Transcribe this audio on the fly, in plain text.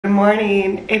Good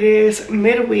morning. It is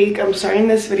midweek. I'm starting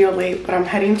this video late, but I'm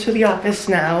heading to the office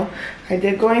now. I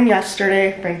did go in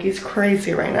yesterday. Frankie's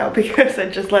crazy right now because I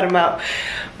just let him out.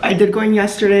 I did go in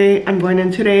yesterday. I'm going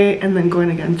in today and then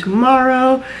going again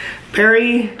tomorrow.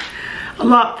 A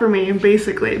lot for me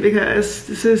basically because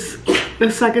this is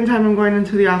the second time I'm going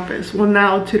into the office. Well,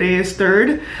 now today is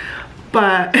third,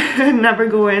 but I never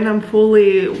go in. I'm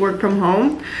fully work from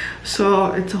home,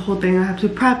 so it's a whole thing. I have to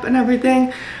prep and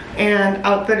everything. And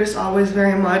outfit is always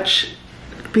very much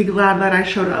be glad that I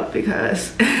showed up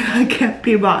because I can't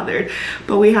be bothered.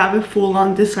 But we have a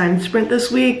full-on design sprint this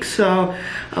week, so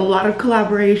a lot of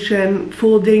collaboration,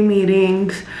 full day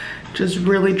meetings, just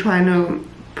really trying to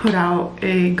put out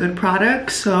a good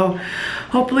product. So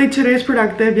hopefully today's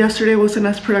productive. Yesterday wasn't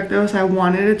as productive as I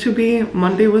wanted it to be.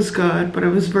 Monday was good, but it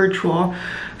was virtual,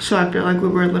 so I feel like we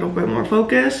were a little bit more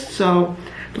focused. So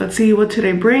let's see what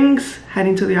today brings.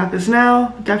 Heading to the office now.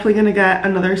 Definitely gonna get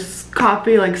another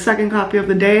coffee, like second coffee of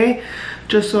the day,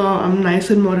 just so I'm nice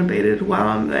and motivated while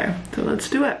I'm there. So let's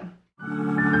do it.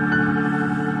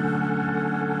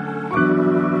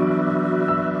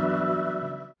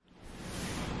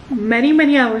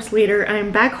 Many hours later,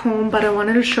 I'm back home, but I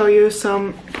wanted to show you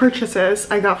some purchases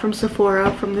I got from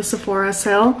Sephora, from the Sephora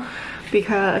sale,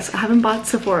 because I haven't bought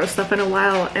Sephora stuff in a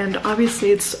while, and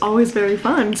obviously it's always very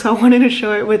fun, so I wanted to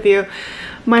show it with you.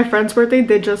 My friend's birthday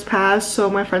did just pass, so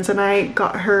my friends and I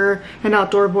got her an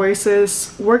Outdoor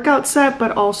Voices workout set,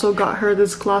 but also got her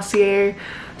this Glossier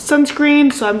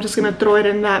sunscreen, so I'm just gonna throw it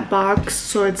in that box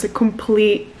so it's a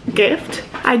complete gift.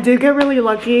 I did get really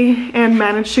lucky and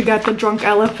managed to get the Drunk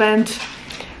Elephant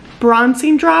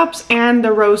bronzing drops and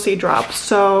the rosy drops,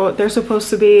 so they're supposed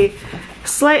to be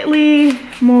slightly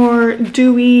more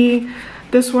dewy.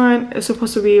 This one is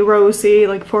supposed to be rosy,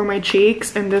 like for my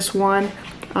cheeks, and this one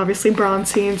obviously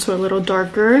bronzing, so a little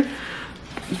darker.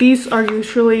 These are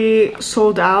usually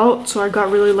sold out, so I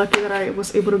got really lucky that I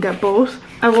was able to get both.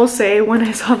 I will say, when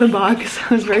I saw the box,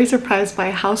 I was very surprised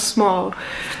by how small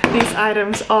these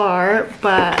items are,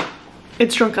 but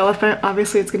it's Drunk Elephant.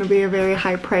 Obviously it's going to be a very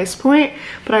high price point,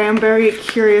 but I am very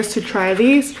curious to try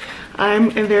these.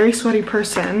 I'm a very sweaty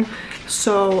person,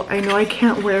 so I know I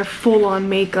can't wear full-on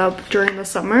makeup during the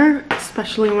summer,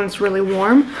 especially when it's really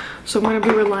warm. So I'm going to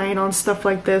be relying on stuff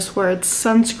like this where it's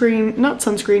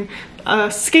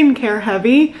skincare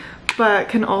heavy, but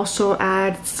can also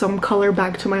add some color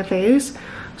back to my face.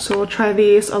 So we'll try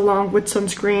these along with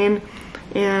sunscreen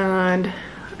and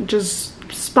just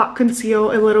spot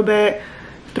conceal a little bit,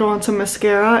 throw on some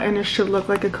mascara, and it should look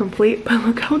like a complete. But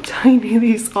look how tiny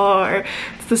these are.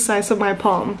 It's the size of my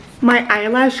palm. My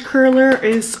eyelash curler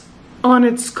is on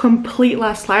its complete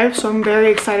last life, so I'm very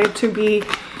excited to be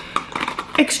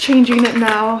exchanging it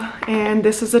now. And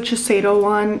this is a Shiseido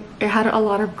one. It had a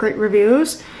lot of great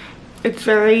reviews. It's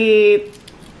very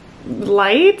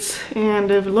light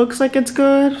and it looks like it's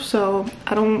good, so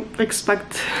I don't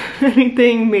expect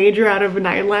anything major out of an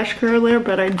eyelash curler,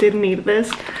 but I did need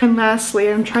this. And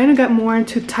lastly, I'm trying to get more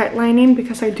into tight lining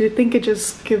because I do think it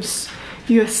just gives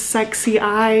you a sexy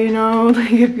eye, you know,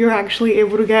 like if you're actually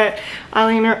able to get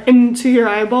eyeliner into your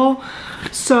eyeball.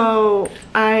 So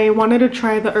I wanted to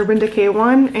try the Urban Decay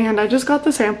one, and I just got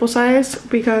the sample size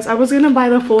because I was gonna buy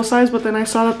the full size, but then I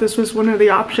saw that this was one of the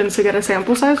options to get a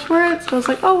sample size for it, so I was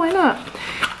like, oh, why not?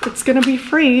 It's gonna be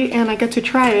free and I get to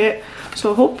try it.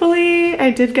 So hopefully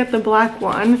I did get the black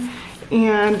one,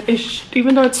 and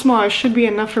even though it's small, it should be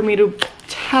enough for me to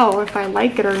tell if I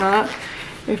like it or not,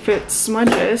 if it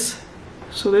smudges.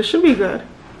 So this should be good.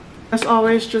 As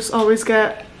always, just always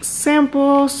get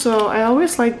samples. So I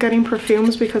always like getting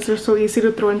perfumes because they're so easy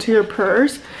to throw into your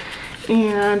purse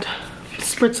and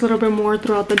spritz a little bit more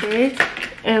throughout the day.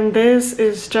 And this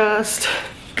is just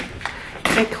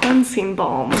a cleansing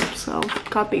balm, so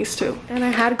got these two. And I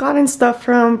had gotten stuff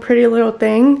from Pretty Little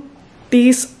Thing.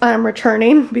 These I'm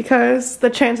returning because the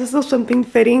chances of something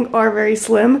fitting are very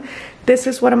slim. This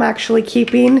is what I'm actually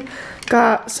keeping.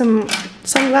 Got some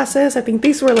sunglasses. I think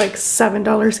these were like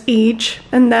 $7 each.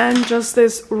 And then just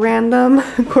this random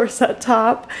corset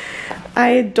top.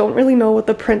 I don't really know what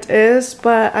the print is,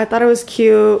 but I thought it was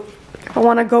cute. If I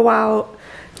want to go out,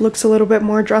 it looks a little bit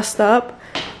more dressed up.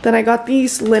 Then I got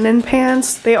these linen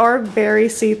pants. They are very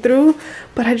see-through,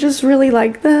 but I just really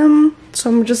like them. So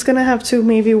I'm just gonna have to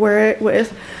maybe wear it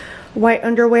with white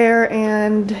underwear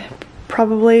and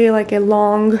probably like a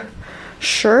long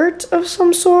shirt of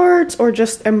some sort, or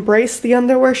just embrace the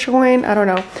underwear showing. I don't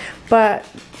know, but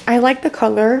I like the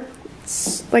color.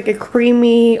 It's like a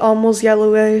creamy, almost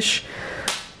yellowish,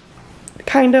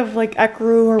 kind of like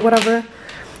ecru or whatever.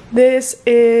 This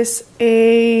is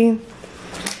a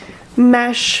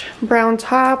mesh brown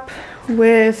top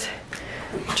with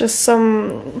just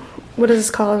some, what is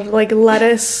this called, like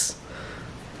lettuce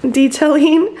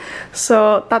detailing.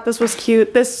 So thought this was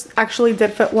cute. This actually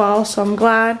did fit well, so I'm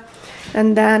glad.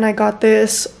 And then I got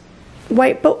this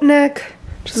white boat neck,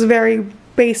 which is a very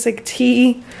basic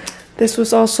tee. This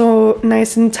was also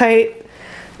nice and tight.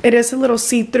 It is a little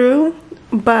see-through,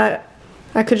 but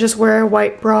I could just wear a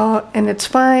white bra and it's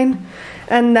fine.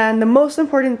 And then the most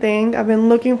important thing, I've been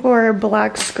looking for a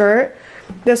black skirt.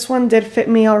 This one did fit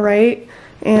me all right,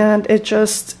 and it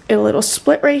just a little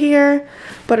split right here,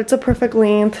 but it's a perfect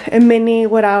length, a mini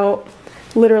without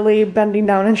literally bending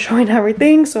down and showing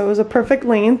everything, so it was a perfect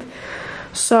length.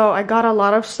 So I got a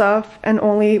lot of stuff and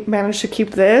only managed to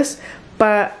keep this,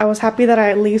 but I was happy that I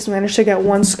at least managed to get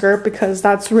one skirt because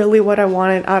that's really what I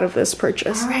wanted out of this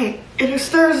purchase. All right, it is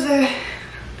Thursday,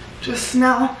 just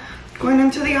now going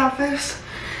into the office,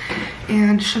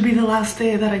 and should be the last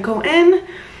day that I go in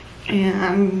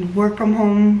and work from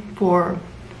home for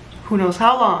who knows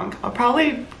how long. I'll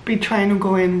probably be trying to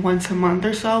go in once a month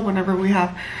or so whenever we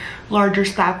have larger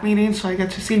staff meetings, so I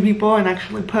get to see people and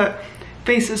actually put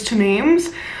faces to names.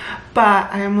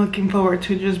 But I am looking forward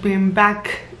to just being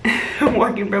back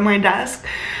working from my desk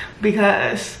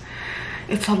because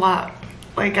it's a lot.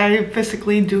 Like, I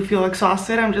physically do feel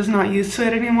exhausted. I'm just not used to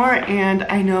it anymore, and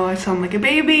I know I sound like a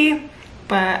baby,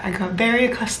 but I got very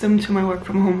accustomed to my work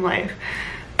from home life.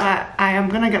 But I am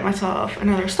gonna get myself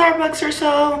another Starbucks or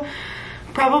so,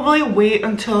 probably wait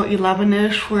until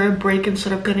 11ish for a break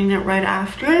instead of getting it right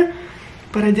after.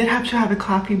 But I did have to have a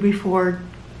coffee before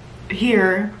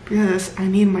here because I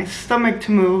need my stomach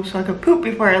to move so I could poop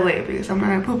before I leave, because I'm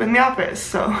gonna poop in the office.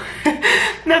 So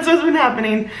that's what's been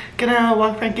happening. Gonna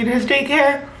walk Frankie to his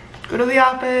daycare, go to the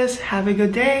office, have a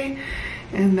good day,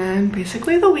 and then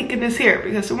basically the weekend is here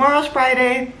because tomorrow's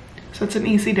Friday, so it's an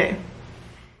easy day.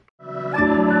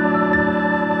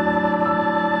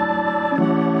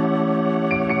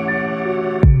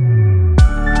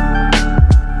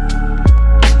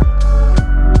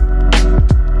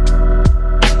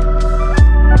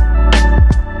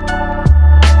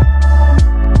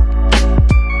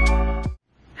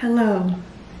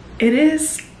 It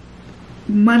is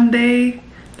Monday,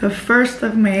 the 1st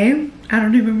of May. I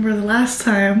don't even remember the last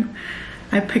time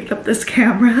I picked up this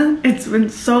camera. It's been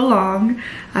so long.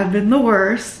 I've been the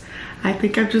worst. I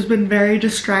think I've just been very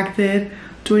distracted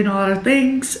doing a lot of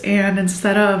things, and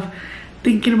instead of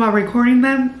thinking about recording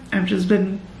them, I've just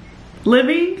been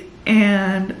living,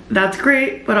 and that's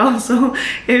great, but also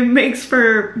it makes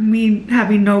for me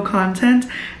having no content,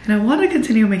 and I want to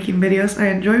continue making videos. I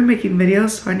enjoy making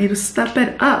videos, so I need to step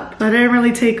it up. I didn't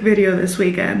really take video this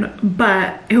weekend,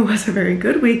 but it was a very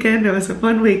good weekend. It was a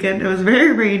fun weekend. It was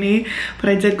very rainy, but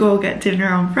I did go get dinner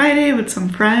on Friday with some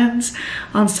friends.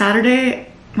 On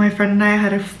Saturday, my friend and I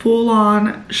had a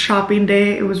full-on shopping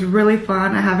day. It was really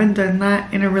fun. I haven't done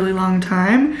that in a really long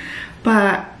time,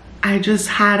 but I just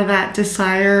had that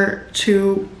desire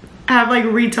to have like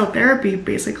retail therapy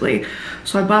basically.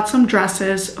 So I bought some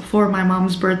dresses for my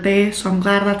mom's birthday, so I'm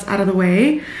glad that's out of the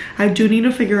way. I do need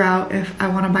to figure out if I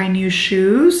want to buy new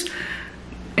shoes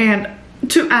and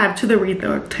to add to the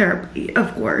retail therapy,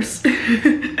 of course.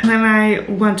 And then I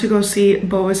went to go see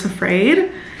Beau is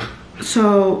Afraid.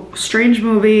 So strange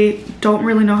movie, don't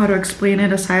really know how to explain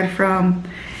it aside from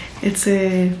it's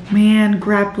a man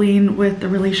grappling with the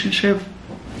relationship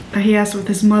that he has with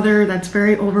his mother that's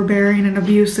very overbearing and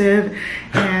abusive,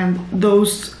 and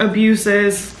those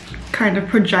abuses kind of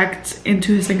project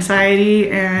into his anxiety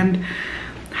and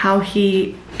how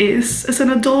he is as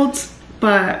an adult,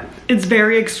 but it's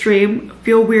very extreme.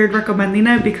 Feel weird recommending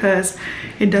it because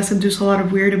it does induce a lot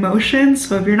of weird emotions,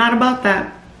 so if you're not about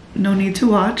that, no need to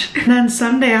watch. And then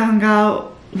Sunday I hung out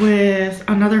with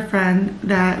another friend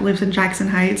that lives in Jackson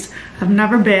Heights. I've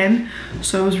never been,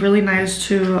 so it was really nice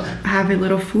to have a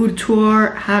little food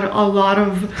tour. Had a lot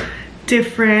of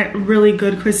different really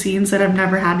good cuisines that I've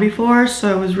never had before,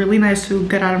 so it was really nice to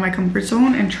get out of my comfort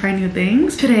zone and try new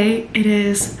things. Today it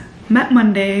is Met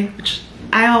Monday, which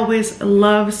I always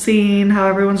love seeing how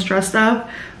everyone's dressed up,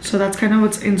 so that's kind of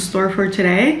what's in store for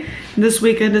today. This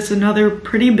weekend is another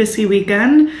pretty busy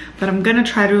weekend, but I'm gonna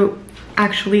try to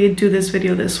actually do this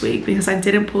video this week because I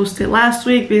didn't post it last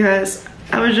week because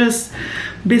I was just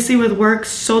busy with work,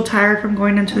 so tired from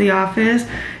going into the office,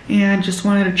 and just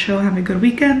wanted to chill, have a good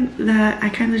weekend, that I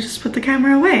kind of just put the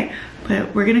camera away.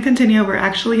 But we're gonna continue. We're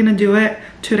actually gonna do it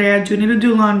today. I do need to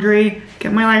do laundry,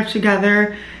 get my life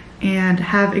together, and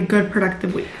have a good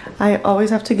productive week. I always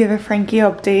have to give a Frankie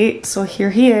update, so here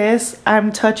he is.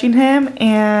 I'm touching him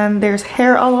and there's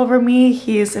hair all over me.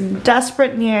 He is in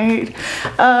desperate need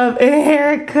of a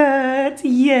haircut,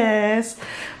 yes,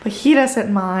 but he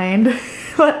doesn't mind.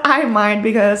 But I mind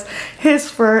because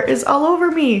his fur is all over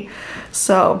me.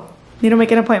 So need to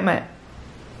make an appointment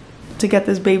to get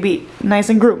this baby nice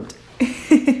and groomed.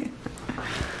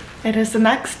 It is the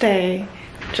next day.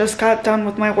 Just got done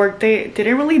with my work day.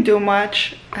 Didn't really do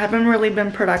much. I haven't really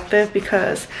been productive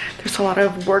because there's a lot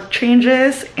of work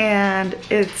changes and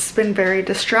it's been very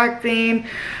distracting.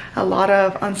 A lot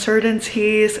of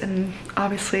uncertainties and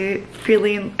obviously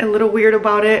feeling a little weird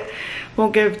about it.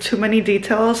 Won't give too many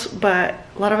details, but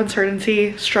a lot of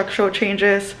uncertainty, structural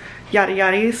changes, yada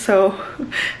yada. So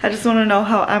I just want to know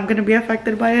how I'm gonna be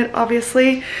affected by it,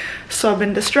 obviously. So I've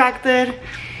been distracted,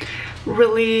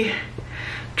 really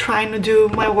trying to do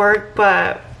my work,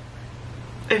 but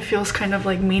it feels kind of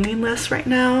like meaningless right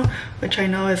now, which I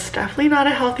know is definitely not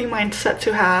a healthy mindset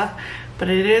to have, but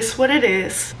it is what it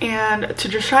is. And to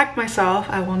distract myself,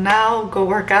 I will now go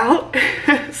work out.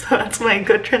 So that's my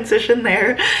good transition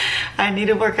there. I need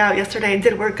to work out. Yesterday I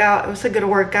did work out. It was a good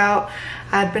workout.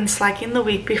 I had been slacking the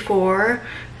week before,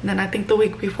 and then I think the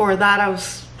week before that I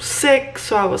was sick,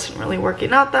 so I wasn't really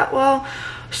working out that well.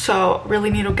 So really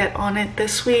need to get on it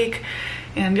this week.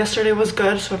 And yesterday was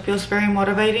good, so it feels very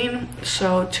motivating.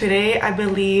 So today I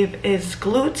believe is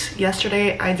glutes.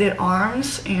 Yesterday I did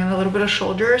arms and a little bit of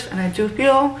shoulders, and I do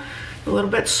feel a little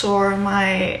bit sore in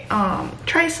my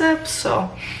triceps, so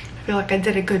I feel like I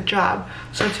did a good job.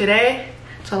 So today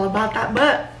it's all about that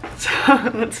butt,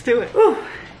 so let's do it. Whew.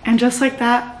 And just like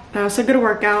that, that was a good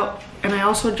workout. And I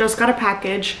also just got a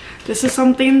package. This is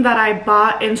something that I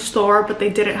bought in store, but they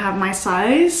didn't have my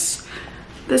size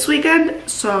this weekend,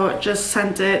 so just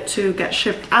sent it to get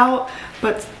shipped out.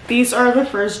 But these are the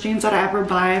first jeans that I ever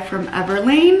buy from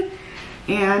Everlane,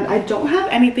 and I don't have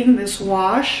anything this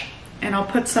wash, and I'll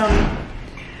put some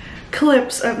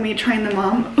clips of me trying them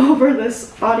on over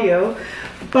this audio.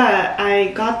 But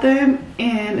I got them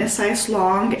in a size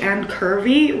long and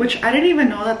curvy, which I didn't even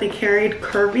know that they carried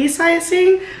curvy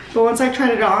sizing, but once I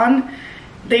tried it on,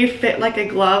 they fit like a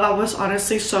glove. I was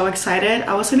honestly so excited.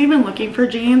 I wasn't even looking for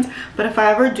jeans, but if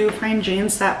I ever do find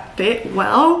jeans that fit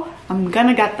well, I'm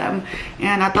gonna get them.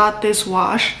 And I thought this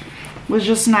wash was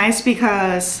just nice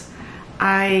because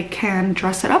I can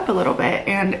dress it up a little bit,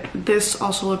 and this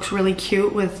also looks really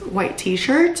cute with white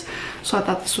t-shirts, so I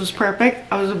thought this was perfect.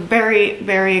 I was very,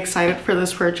 very excited for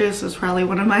this purchase. It's probably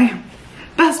one of my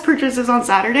best purchases on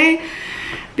Saturday,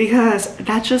 because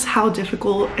that's just how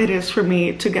difficult it is for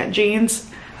me to get jeans.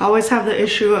 I always have the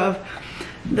issue of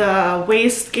the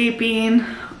waist gaping,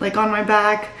 like on my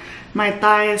back, my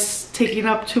thighs taking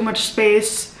up too much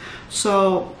space.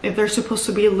 So if they're supposed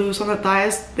to be loose on the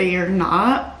thighs, they are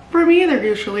not for me. They're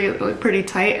usually like pretty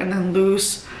tight and then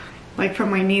loose like from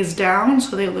my knees down,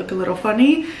 so they look a little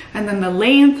funny. And then the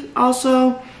length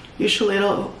also usually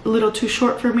a little too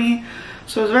short for me.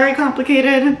 So it's very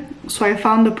complicated. So I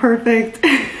found the perfect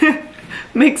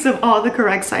mix of all the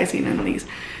correct sizing in these.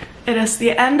 It is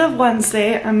the end of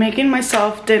Wednesday. I'm making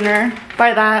myself dinner.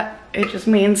 By that, it just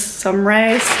means some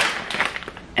rice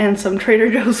and some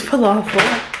Trader Joe's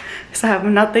falafel, because I have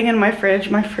nothing in my fridge.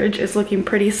 My fridge is looking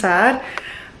pretty sad,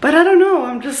 but I don't know.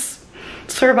 I'm just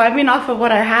surviving off of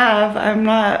what I have. I'm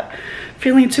not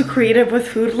feeling too creative with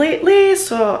food lately,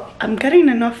 so I'm getting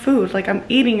enough food. Like, I'm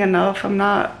eating enough. I'm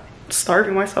not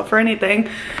starving myself or anything,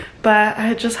 but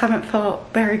I just haven't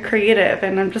felt very creative,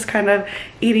 and I'm just kind of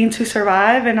eating to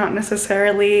survive and not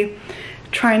necessarily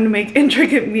trying to make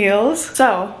intricate meals.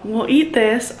 So we'll eat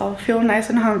this, I'll feel nice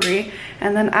and hungry,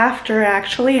 and then after I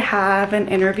actually have an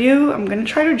interview. I'm gonna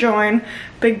try to join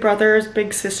Big Brother's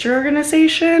Big Sister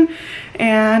organization,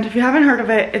 and if you haven't heard of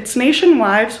it, it's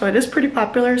nationwide, so it is pretty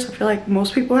popular, so I feel like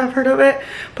most people have heard of it.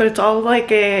 But it's all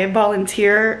like a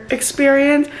volunteer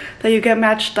experience that you get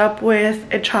matched up with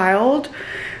a child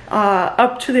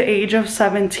up to the age of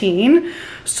 17.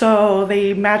 So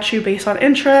they match you based on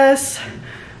interests,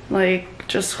 like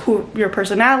just who your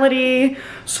personality.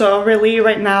 So really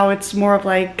right now it's more of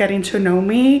like getting to know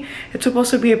me. It's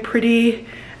supposed to be a pretty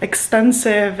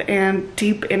extensive and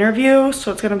deep interview,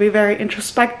 so it's going to be very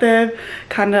introspective,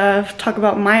 kind of talk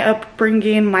about my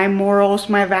upbringing, my morals,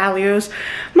 my values,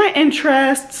 my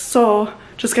interests. So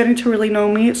just getting to really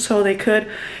know me, so they could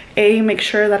A, make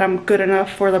sure that I'm good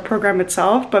enough for the program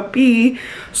itself, but B,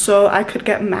 so I could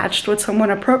get matched with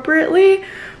someone appropriately.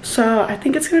 So I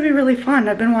think it's gonna be really fun.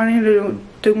 I've been wanting to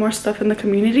do more stuff in the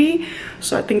community.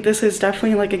 So I think this is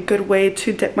definitely like a good way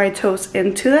to dip my toes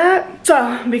into that.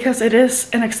 So because it is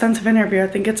an extensive interview, I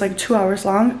think it's like 2 hours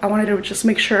long, I wanted to just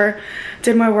make sure I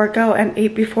did my workout and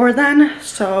ate before then,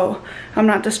 so I'm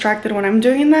not distracted when I'm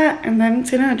doing that. And then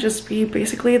it's gonna just be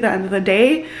basically the end of the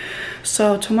day.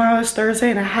 So tomorrow is Thursday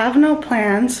and I have no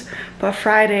plans, but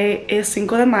Friday is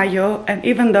Cinco de Mayo, and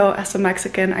even though as a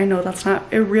Mexican I know that's not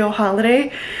a real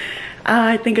holiday,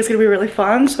 I think it's gonna be really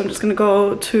fun. So I'm just gonna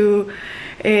go to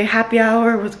a happy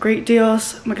hour with great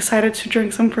deals. I'm excited to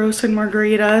drink some frozen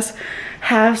margaritas,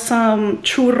 have some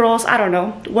churros, I don't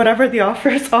know, whatever the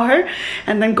offers are,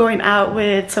 and then going out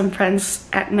with some friends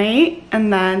at night.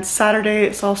 And then Saturday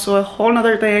is also a whole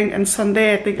nother thing, and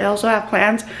Sunday I think I also have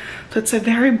plans. So it's a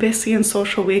very busy and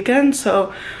social weekend.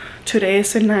 So today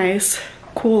is a nice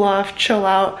cool off, chill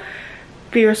out,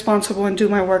 be responsible and do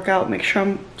my workout, make sure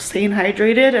I'm staying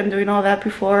hydrated and doing all that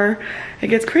before it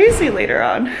gets crazy later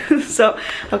on. So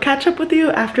I'll catch up with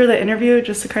you after the interview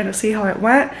just to kind of see how it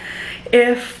went.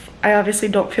 If I obviously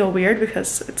don't feel weird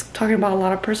because it's talking about a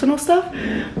lot of personal stuff.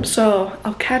 So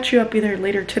I'll catch you up either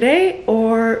later today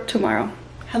or tomorrow.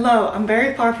 Hello, I'm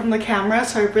very far from the camera,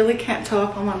 so I really can't tell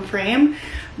if I'm on frame,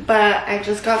 but I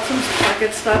just got some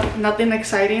Target stuff, nothing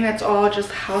exciting. It's all just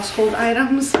household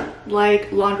items like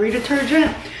laundry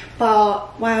detergent.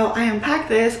 But while I unpack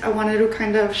this, I wanted to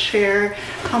kind of share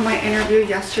how my interview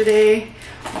yesterday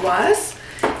was.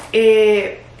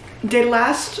 It did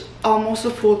last almost a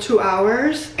full 2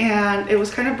 hours, and it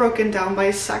was kind of broken down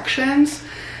by sections,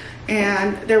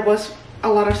 and there was a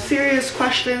lot of serious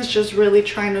questions, just really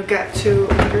trying to get to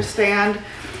understand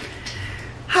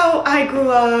how I grew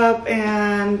up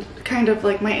and kind of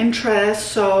like my interests.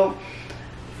 So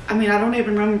I mean, I don't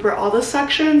even remember all the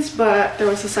sections, but there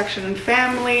was a section in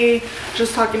family,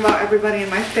 just talking about everybody in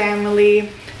my family,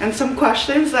 and some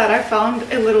questions that I found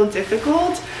a little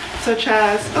difficult, such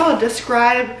as, oh,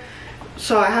 describe.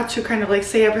 So I had to kind of like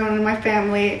say everyone in my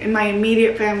family, in my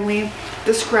immediate family,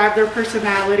 describe their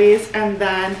personalities, and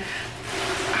then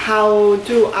how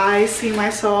do I see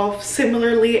myself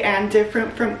similarly and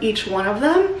different from each one of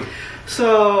them.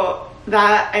 So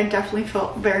that I definitely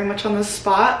felt very much on the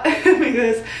spot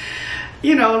because,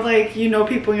 you know, like, you know,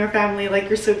 people in your family, like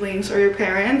your siblings or your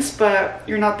parents, but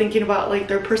you're not thinking about like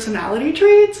their personality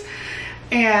traits.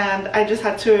 And I just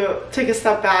had to take a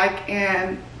step back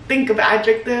and think of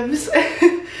adjectives,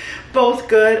 both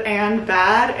good and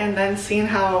bad, and then seeing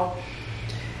how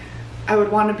I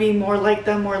would want to be more like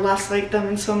them or less like them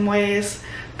in some ways,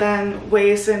 then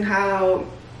ways in how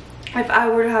if I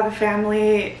were to have a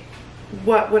family,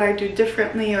 what would I do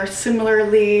differently or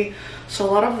similarly. So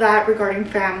a lot of that regarding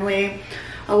family,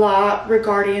 a lot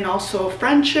regarding also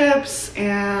friendships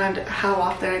and how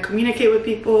often I communicate with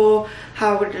people,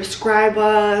 how I would describe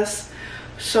us.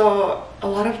 So a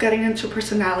lot of getting into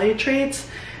personality traits,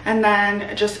 and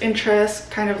then just interests,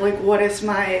 kind of like what is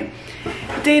my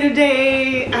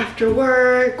day-to-day after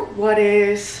work, what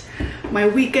is my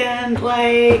weekend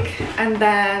like, and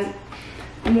then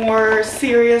more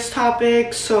serious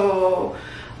topics. So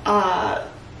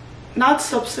not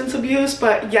substance abuse,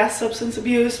 but yes, substance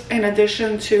abuse in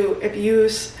addition to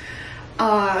abuse,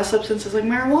 substances like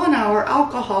marijuana or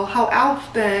alcohol. How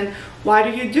often? Why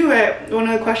do you do it? One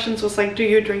of the questions was like, do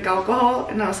you drink alcohol?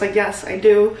 And I was like, yes, I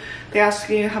do. They asked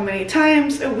you how many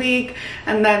times a week,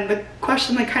 and then the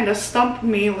question that kind of stumped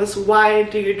me was, why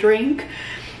do you drink?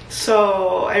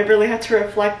 So I really had to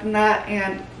reflect on that,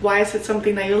 and why is it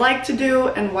something that you like to do,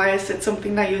 and why is it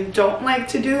something that you don't like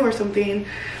to do, or something,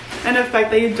 an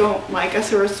effect that you don't like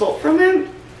as a result from it,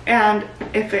 and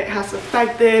if it has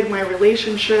affected my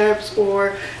relationships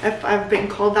or if I've been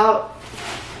called out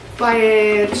by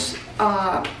it.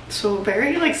 So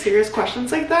very like serious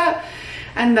questions like that.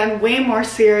 And then way more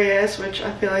serious, which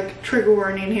I feel like trigger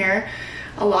warning here,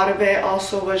 a lot of it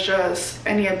also was just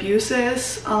any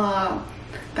abuses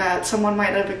that someone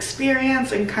might have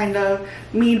experienced, and kind of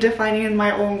me defining in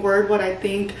my own word what I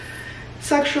think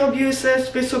sexual abuse is,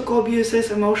 physical abuse is,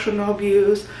 emotional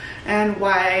abuse, and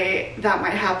why that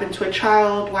might happen to a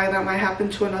child, why that might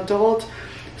happen to an adult.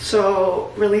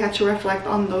 So really had to reflect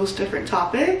on those different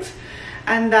topics.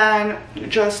 And then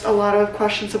just a lot of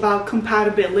questions about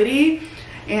compatibility,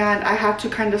 and I had to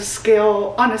kind of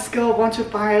scale, on a scale of 1 to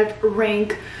 5,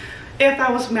 rank if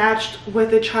I was matched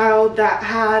with a child that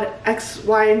had X,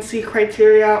 Y, and Z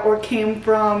criteria, or came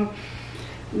from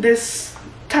this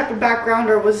type of background,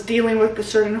 or was dealing with a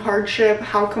certain hardship,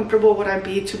 how comfortable would I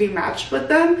be to be matched with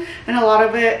them. And a lot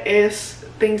of it is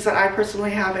things that I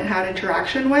personally haven't had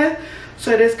interaction with, so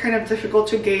it is kind of difficult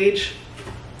to gauge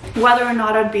whether or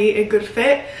not I'd be a good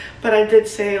fit. But I did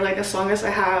say, like, as long as I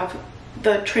have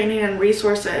the training and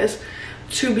resources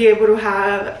to be able to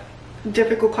have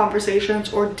difficult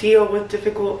conversations or deal with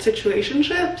difficult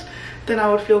situationships, then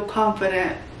I would feel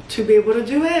confident to be able to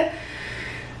do it.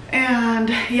 And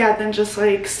yeah, then just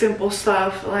like simple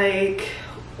stuff like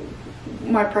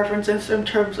my preferences in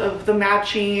terms of the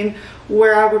matching,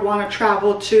 where I would want to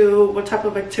travel to, what type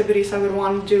of activities I would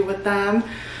want to do with them.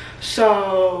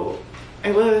 So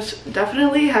it was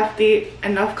definitely hefty,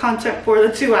 enough content for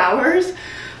the 2 hours.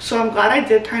 So I'm glad I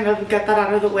did kind of get that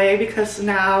out of the way, because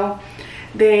now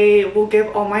they will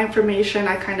give all my information.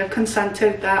 I kind of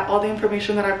consented that all the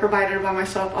information that I provided about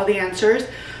myself, all the answers,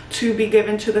 to be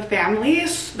given to the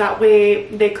families. That way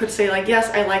they could say like, yes,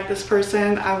 I like this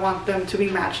person, I want them to be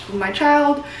matched with my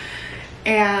child.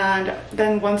 And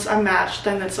then once I'm matched,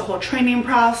 then it's a whole training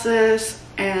process,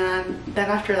 and then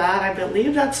after that I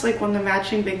believe that's like when the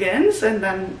matching begins, and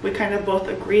then we kind of both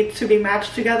agreed to be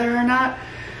matched together or not.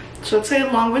 So it's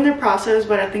a long-winded process,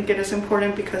 but I think it is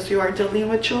important because you are dealing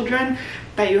with children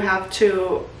that you have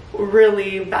to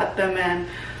really vet them and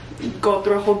go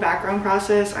through a whole background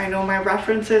process. I know my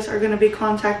references are going to be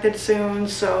contacted soon,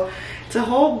 so it's a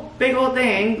whole big old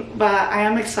thing, but I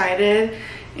am excited,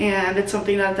 and it's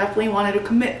something that I definitely wanted to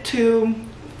commit to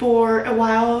for a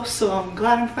while, so I'm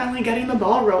glad I'm finally getting the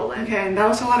ball rolling. Okay, and that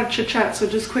was a lot of chit chat, so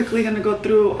just quickly gonna go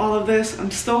through all of this.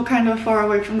 I'm still kind of far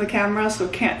away from the camera, so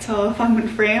can't tell if I'm in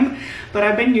frame, but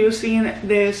I've been using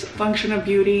this Function of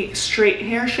Beauty straight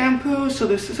hair shampoo. So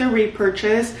this is a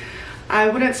repurchase. I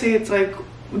wouldn't say it's like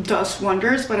does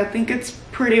wonders, but I think it's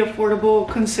pretty affordable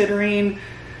considering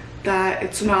that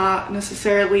it's not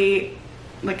necessarily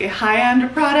like a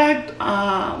high-end product,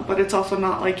 but it's also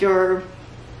not like your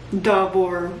Dove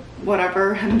or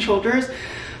whatever Head and Shoulders,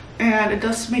 and it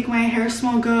does make my hair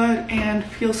smell good and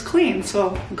feels clean,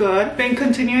 so good. Been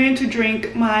continuing to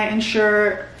drink my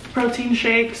Ensure protein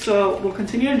shake, so we'll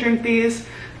continue to drink these.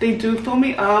 They do fill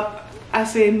me up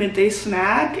as a midday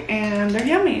snack, and they're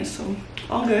yummy, so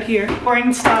all good here.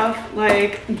 Boring stuff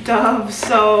like Dove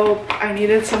soap. I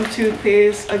needed some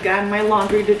toothpaste, again my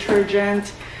laundry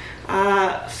detergent,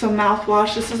 some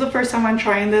mouthwash. This is the first time I'm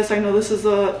trying this. I know this is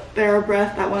a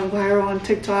TheraBreath that went viral on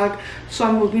TikTok, so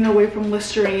I'm moving away from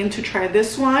Listerine to try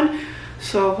this one,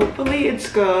 so hopefully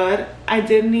it's good. I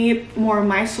did need more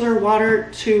micellar water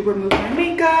to remove my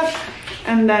makeup,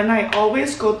 and then I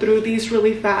always go through these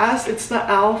really fast. It's the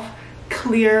e.l.f.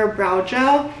 clear brow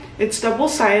gel. It's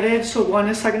double-sided, so one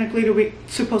is technically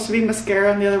supposed to be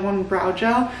mascara and the other one brow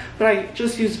gel, but I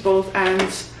just use both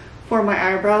ends for my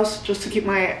eyebrows just to keep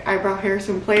my eyebrow hairs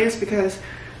in place, because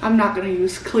I'm not going to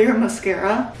use clear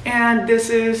mascara. And this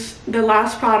is the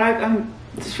last product.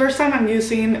 This is the first time I'm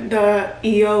using the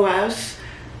EOS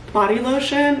body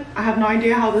lotion. I have no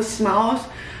idea how this smells,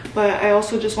 but I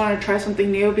also just want to try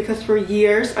something new, because for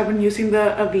years I've been using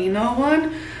the Aveeno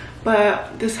one,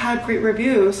 but this had great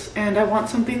reviews, and I want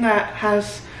something that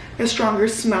has a stronger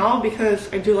smell because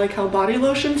I do like how body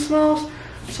lotion smells,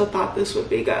 so I thought this would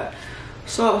be good.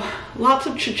 So lots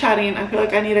of chit-chatting. I feel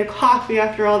like I need a coffee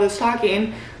after all this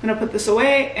talking. I'm gonna put this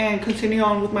away and continue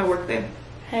on with my work day.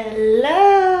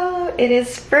 Hello, it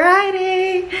is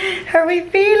Friday. How are we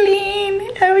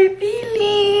feeling? How are we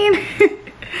feeling?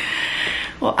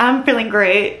 Well, I'm feeling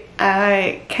great.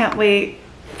 I can't wait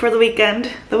for the weekend.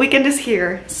 The weekend is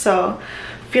here, so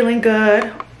feeling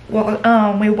good.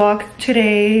 Well, we walked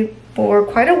today for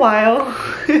quite a while.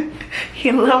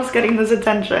 He loves getting this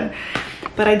attention.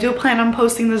 But I do plan on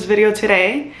posting this video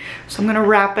today, so I'm gonna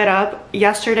wrap it up.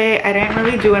 Yesterday I didn't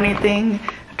really do anything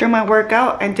after my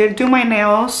workout. I did do my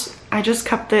nails. I just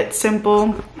kept it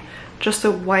simple, just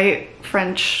a white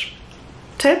French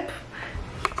tip.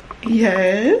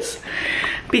 Yes,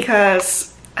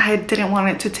 because I didn't want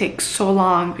it to take so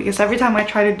long, because every time I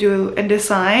try to do a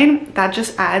design, that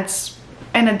just adds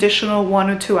an additional 1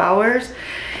 or 2 hours.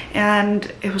 And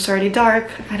it was already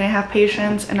dark. I didn't have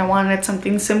patience, and I wanted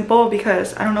something simple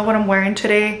because I don't know what I'm wearing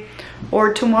today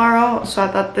or tomorrow, so I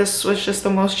thought this was just the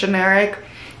most generic.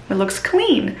 It looks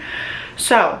clean.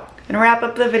 So I'm gonna wrap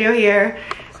up the video here.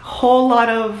 Whole lot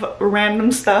of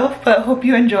random stuff, but hope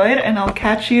you enjoyed, and I'll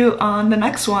catch you on the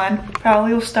next one.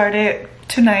 Probably will start it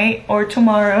tonight or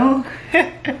tomorrow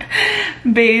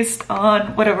based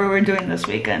on whatever we're doing this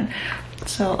weekend.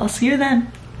 So I'll see you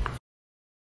then.